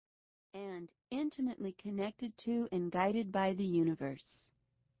and intimately connected to and guided by the universe.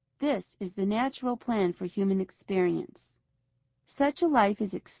 This is the natural plan for human experience. Such a life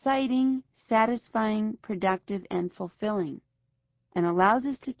is exciting, satisfying, productive, and fulfilling, and allows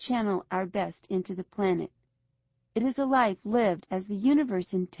us to channel our best into the planet. It is a life lived as the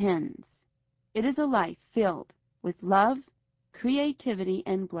universe intends. It is a life filled with love, creativity,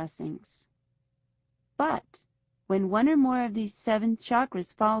 and blessings. But when one or more of these 7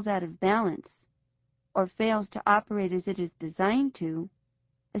 chakras falls out of balance, or fails to operate as it is designed to,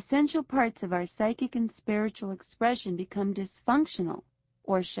 essential parts of our psychic and spiritual expression become dysfunctional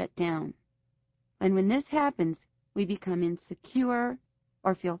or shut down. And when this happens, we become insecure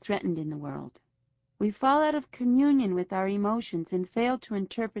or feel threatened in the world. We fall out of communion with our emotions and fail to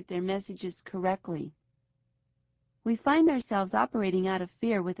interpret their messages correctly. We find ourselves operating out of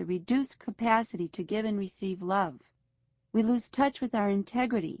fear with a reduced capacity to give and receive love. We lose touch with our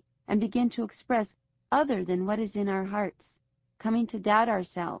integrity and begin to express other than what is in our hearts, coming to doubt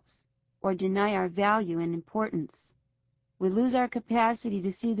ourselves or deny our value and importance. We lose our capacity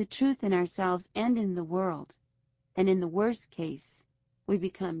to see the truth in ourselves and in the world. And in the worst case, we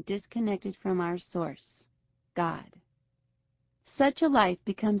become disconnected from our source, God. Such a life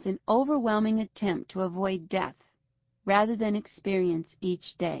becomes an overwhelming attempt to avoid death rather than experience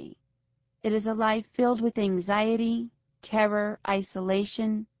each day. It is a life filled with anxiety, terror,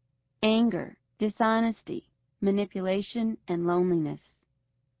 isolation, anger, dishonesty, manipulation, and loneliness.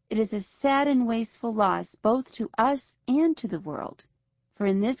 It is a sad and wasteful loss both to us and to the world, for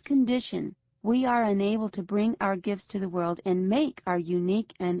in this condition we are unable to bring our gifts to the world and make our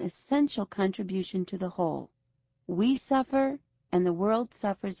unique and essential contribution to the whole. We suffer, and the world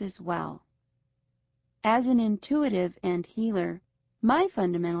suffers as well. As an intuitive and healer, my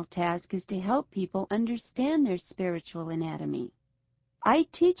fundamental task is to help people understand their spiritual anatomy. I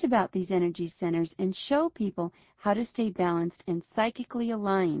teach about these energy centers and show people how to stay balanced and psychically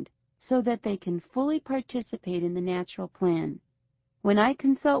aligned so that they can fully participate in the natural plan. When I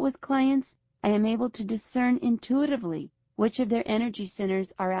consult with clients, I am able to discern intuitively which of their energy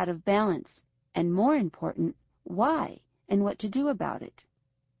centers are out of balance, and more important, why and what to do about it.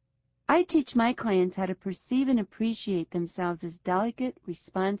 I teach my clients how to perceive and appreciate themselves as delicate,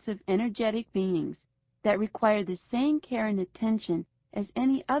 responsive, energetic beings that require the same care and attention as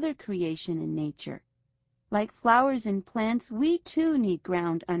any other creation in nature. Like flowers and plants, we too need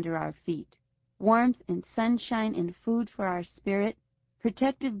ground under our feet, warmth and sunshine and food for our spirit,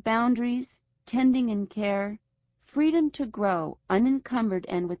 protective boundaries, tending and care, freedom to grow unencumbered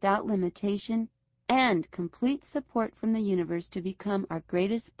and without limitation, and complete support from the universe to become our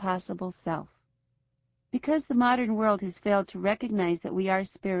greatest possible self. Because the modern world has failed to recognize that we are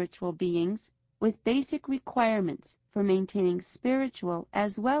spiritual beings with basic requirements for maintaining spiritual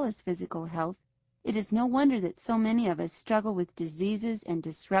as well as physical health, it is no wonder that so many of us struggle with diseases and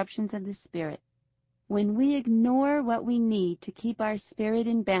disruptions of the spirit. When we ignore what we need to keep our spirit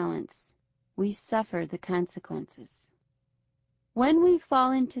in balance, we suffer the consequences. When we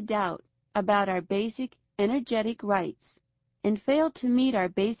fall into doubt about our basic energetic rights and fail to meet our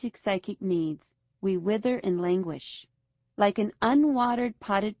basic psychic needs, we wither and languish. Like an unwatered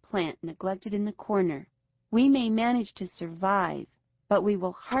potted plant neglected in the corner, we may manage to survive, but we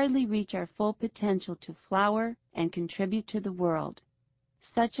will hardly reach our full potential to flower and contribute to the world.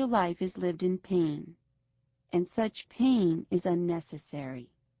 Such a life is lived in pain, and such pain is unnecessary.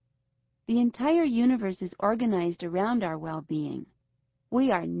 The entire universe is organized around our well-being. We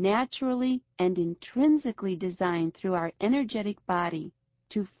are naturally and intrinsically designed through our energetic body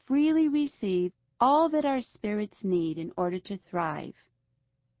to freely receive all that our spirits need in order to thrive.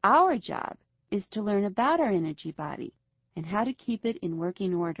 Our job is to learn about our energy body and how to keep it in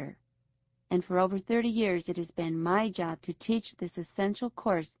working order. And for over 30 years, it has been my job to teach this essential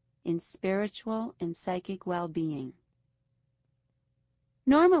course in spiritual and psychic well-being.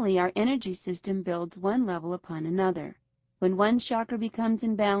 Normally, our energy system builds one level upon another. When one chakra becomes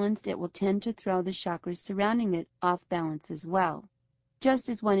imbalanced, it will tend to throw the chakras surrounding it off balance as well, just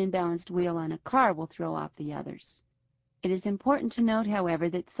as one imbalanced wheel on a car will throw off the others. It is important to note, however,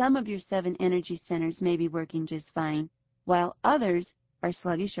 that some of your 7 energy centers may be working just fine, while others are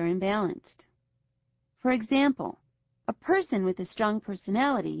sluggish or imbalanced. For example, a person with a strong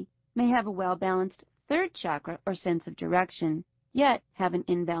personality may have a well-balanced 3rd chakra or sense of direction, yet have an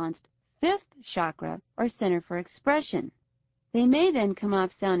imbalanced 5th chakra or center for expression. They may then come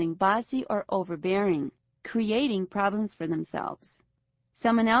off sounding bossy or overbearing, creating problems for themselves.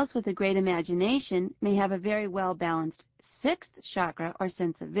 Someone else with a great imagination may have a very well-balanced 6th chakra or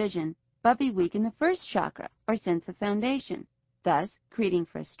sense of vision, but be weak in the 1st chakra or sense of foundation, thus creating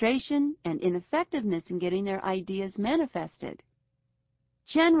frustration and ineffectiveness in getting their ideas manifested.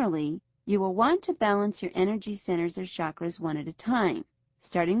 Generally, you will want to balance your energy centers or chakras one at a time,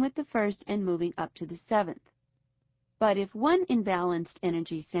 starting with the first and moving up to the seventh. But if one imbalanced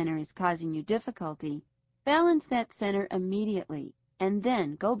energy center is causing you difficulty, balance that center immediately and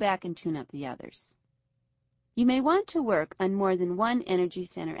then go back and tune up the others. You may want to work on more than one energy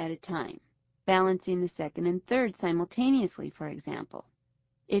center at a time, balancing the second and third simultaneously, for example.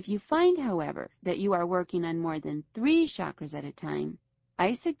 If you find, however, that you are working on more than 3 chakras at a time,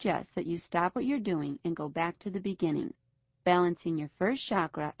 I suggest that you stop what you're doing and go back to the beginning, balancing your first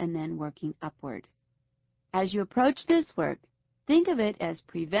chakra and then working upward. As you approach this work, think of it as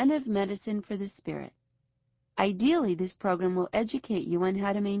preventive medicine for the spirit. Ideally, this program will educate you on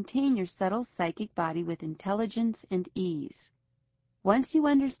how to maintain your subtle psychic body with intelligence and ease. Once you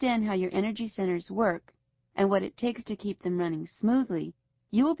understand how your energy centers work and what it takes to keep them running smoothly,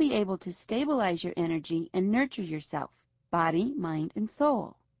 you will be able to stabilize your energy and nurture yourself, body, mind, and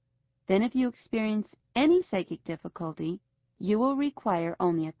soul. Then if you experience any psychic difficulty, you will require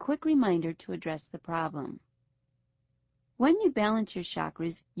only a quick reminder to address the problem. When you balance your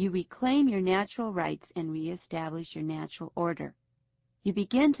chakras, you reclaim your natural rights and reestablish your natural order. You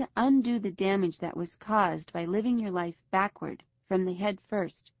begin to undo the damage that was caused by living your life backward, from the head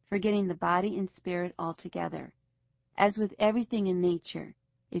first, forgetting the body and spirit altogether. As with everything in nature,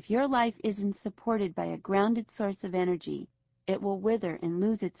 if your life isn't supported by a grounded source of energy, it will wither and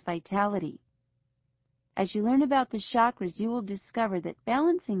lose its vitality. As you learn about the chakras, you will discover that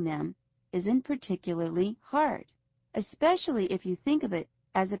balancing them isn't particularly hard, especially if you think of it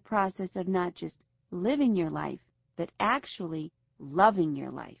as a process of not just living your life, but actually loving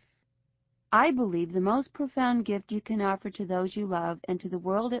your life. I believe the most profound gift you can offer to those you love and to the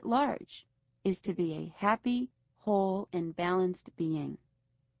world at large is to be a happy, whole, and balanced being.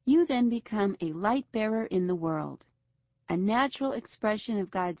 You then become a light bearer in the world, a natural expression of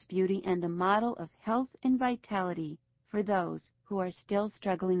God's beauty and a model of health and vitality for those who are still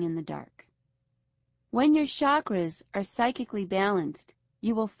struggling in the dark. When your chakras are psychically balanced,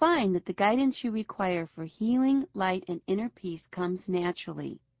 you will find that the guidance you require for healing, light, and inner peace comes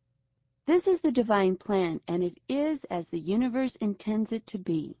naturally. This is the divine plan, and it is as the universe intends it to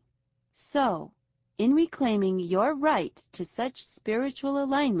be. So, in reclaiming your right to such spiritual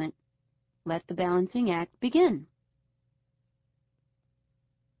alignment, let the balancing act begin.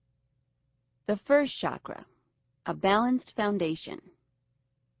 The first chakra, a balanced foundation.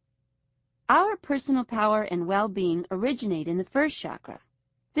 Our personal power and well-being originate in the first chakra.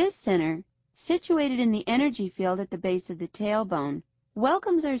 This center, situated in the energy field at the base of the tailbone,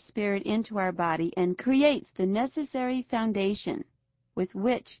 welcomes our spirit into our body and creates the necessary foundation with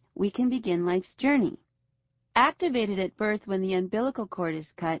which we can begin life's journey. Activated at birth when the umbilical cord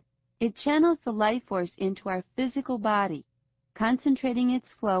is cut, it channels the life force into our physical body, concentrating its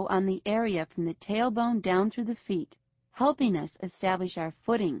flow on the area from the tailbone down through the feet, helping us establish our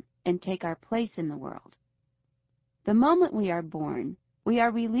footing and take our place in the world. The moment we are born, we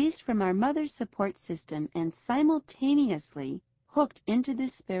are released from our mother's support system and simultaneously hooked into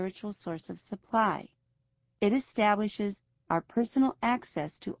this spiritual source of supply. It establishes our personal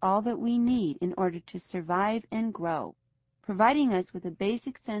access to all that we need in order to survive and grow, providing us with a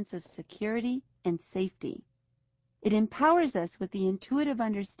basic sense of security and safety. It empowers us with the intuitive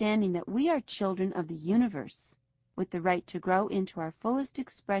understanding that we are children of the universe, with the right to grow into our fullest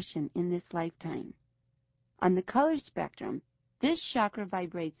expression in this lifetime. On the color spectrum, this chakra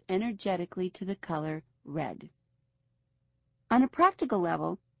vibrates energetically to the color red. On a practical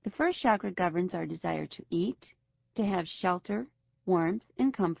level, the first chakra governs our desire to eat, to have shelter, warmth,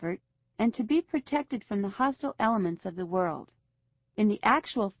 and comfort, and to be protected from the hostile elements of the world. In the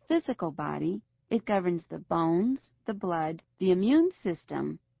actual physical body, it governs the bones, the blood, the immune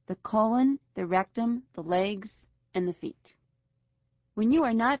system, the colon, the rectum, the legs, and the feet. When you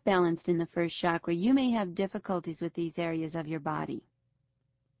are not balanced in the first chakra, you may have difficulties with these areas of your body.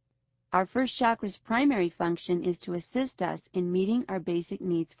 Our first chakra's primary function is to assist us in meeting our basic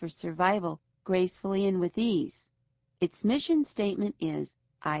needs for survival gracefully and with ease. Its mission statement is,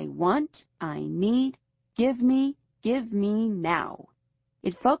 I want, I need, give me now.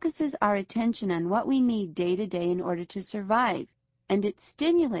 It focuses our attention on what we need day to day in order to survive, and it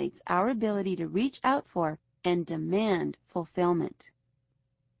stimulates our ability to reach out for and demand fulfillment.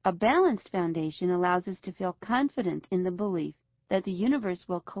 A balanced foundation allows us to feel confident in the belief that the universe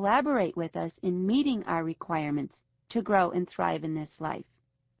will collaborate with us in meeting our requirements to grow and thrive in this life.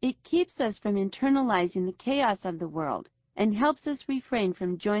 It keeps us from internalizing the chaos of the world and helps us refrain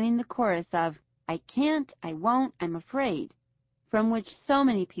from joining the chorus of, I can't, I won't, I'm afraid. from which so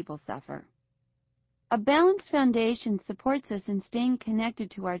many people suffer. A balanced foundation supports us in staying connected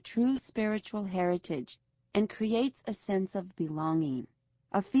to our true spiritual heritage and creates a sense of belonging,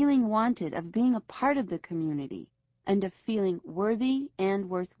 of feeling wanted, of being a part of the community, and of feeling worthy and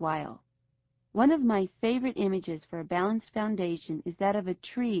worthwhile. One of my favorite images for a balanced foundation is that of a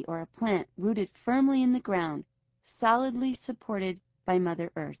tree or a plant rooted firmly in the ground, solidly supported by Mother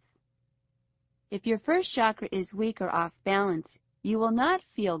Earth. If your first chakra is weak or off balance, you will not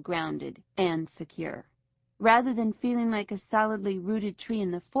feel grounded and secure. Rather than feeling like a solidly rooted tree in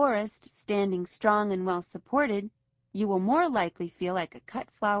the forest, standing strong and well supported, you will more likely feel like a cut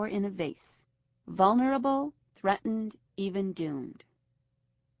flower in a vase, vulnerable, threatened, even doomed.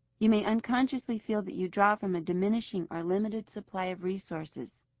 You may unconsciously feel that you draw from a diminishing or limited supply of resources.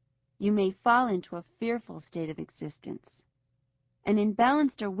 You may fall into a fearful state of existence. An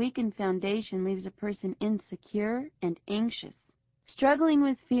imbalanced or weakened foundation leaves a person insecure and anxious, struggling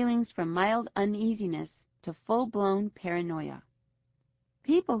with feelings from mild uneasiness to full-blown paranoia.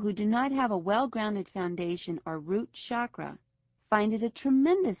 People who do not have a well-grounded foundation or root chakra find it a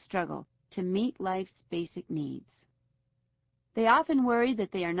tremendous struggle to meet life's basic needs. They often worry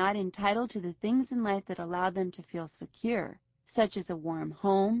that they are not entitled to the things in life that allow them to feel secure, such as a warm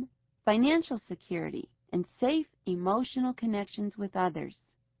home, financial security, and safe emotional connections with others.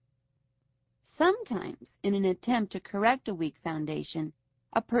 Sometimes, in an attempt to correct a weak foundation,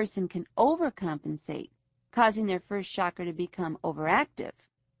 a person can overcompensate, causing their first chakra to become overactive.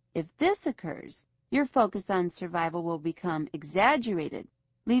 If this occurs, your focus on survival will become exaggerated,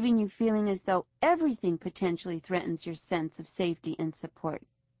 leaving you feeling as though everything potentially threatens your sense of safety and support.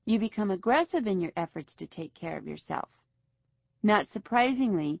 You become aggressive in your efforts to take care of yourself. Not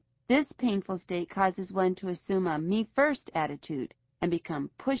surprisingly, this painful state causes one to assume a me-first attitude and become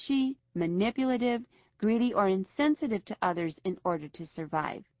pushy, manipulative, greedy, or insensitive to others in order to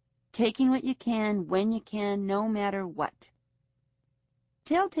survive, taking what you can, when you can, no matter what.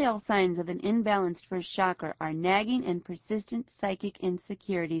 Telltale signs of an imbalanced first chakra are nagging and persistent psychic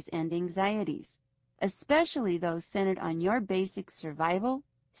insecurities and anxieties, especially those centered on your basic survival,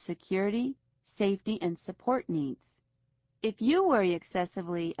 security, safety, and support needs. If you worry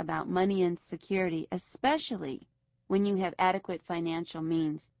excessively about money and security, especially when you have adequate financial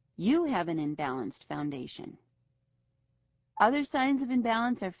means, you have an imbalanced foundation. Other signs of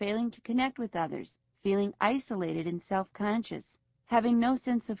imbalance are failing to connect with others, feeling isolated and self-conscious, having no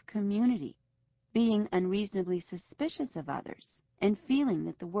sense of community, being unreasonably suspicious of others, and feeling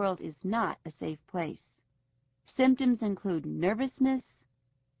that the world is not a safe place. Symptoms include nervousness,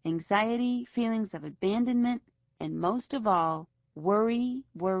 anxiety, feelings of abandonment, and most of all, worry,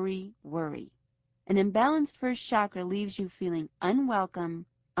 worry, worry. An imbalanced first chakra leaves you feeling unwelcome,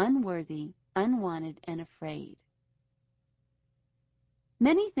 unworthy, unwanted, and afraid.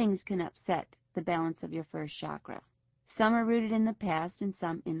 Many things can upset the balance of your first chakra. Some are rooted in the past and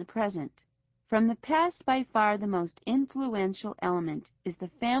some in the present. From the past, by far the most influential element is the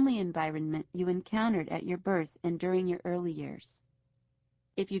family environment you encountered at your birth and during your early years.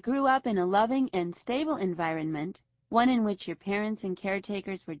 If you grew up in a loving and stable environment, one in which your parents and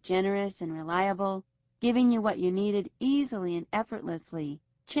caretakers were generous and reliable, giving you what you needed easily and effortlessly,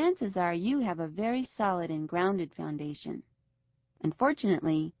 chances are you have a very solid and grounded foundation.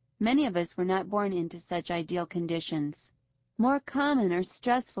 Unfortunately, many of us were not born into such ideal conditions. More common are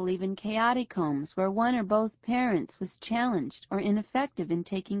stressful, even chaotic homes where one or both parents was challenged or ineffective in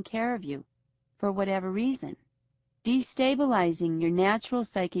taking care of you, for whatever reason, destabilizing your natural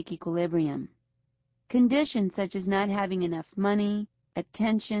psychic equilibrium. Conditions such as not having enough money,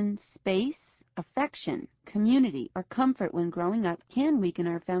 attention, space, affection, community, or comfort when growing up can weaken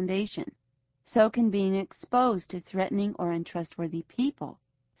our foundation. So can being exposed to threatening or untrustworthy people,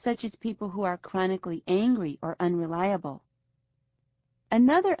 such as people who are chronically angry or unreliable.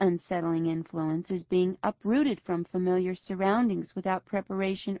 Another unsettling influence is being uprooted from familiar surroundings without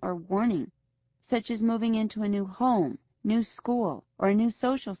preparation or warning, such as moving into a new home, new school, or a new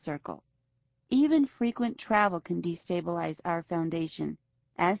social circle. Even frequent travel can destabilize our foundation,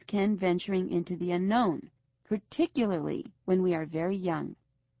 as can venturing into the unknown, particularly when we are very young.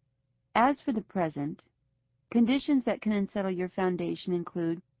 As for the present, conditions that can unsettle your foundation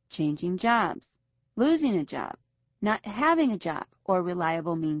include changing jobs, losing a job, not having a job or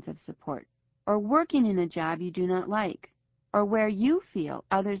reliable means of support, or working in a job you do not like, or where you feel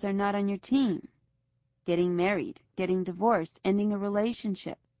others are not on your team, getting married, getting divorced, ending a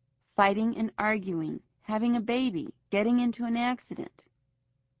relationship, fighting and arguing, having a baby, getting into an accident,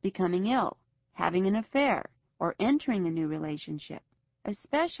 becoming ill, having an affair, or entering a new relationship,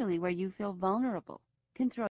 especially where you feel vulnerable, can throw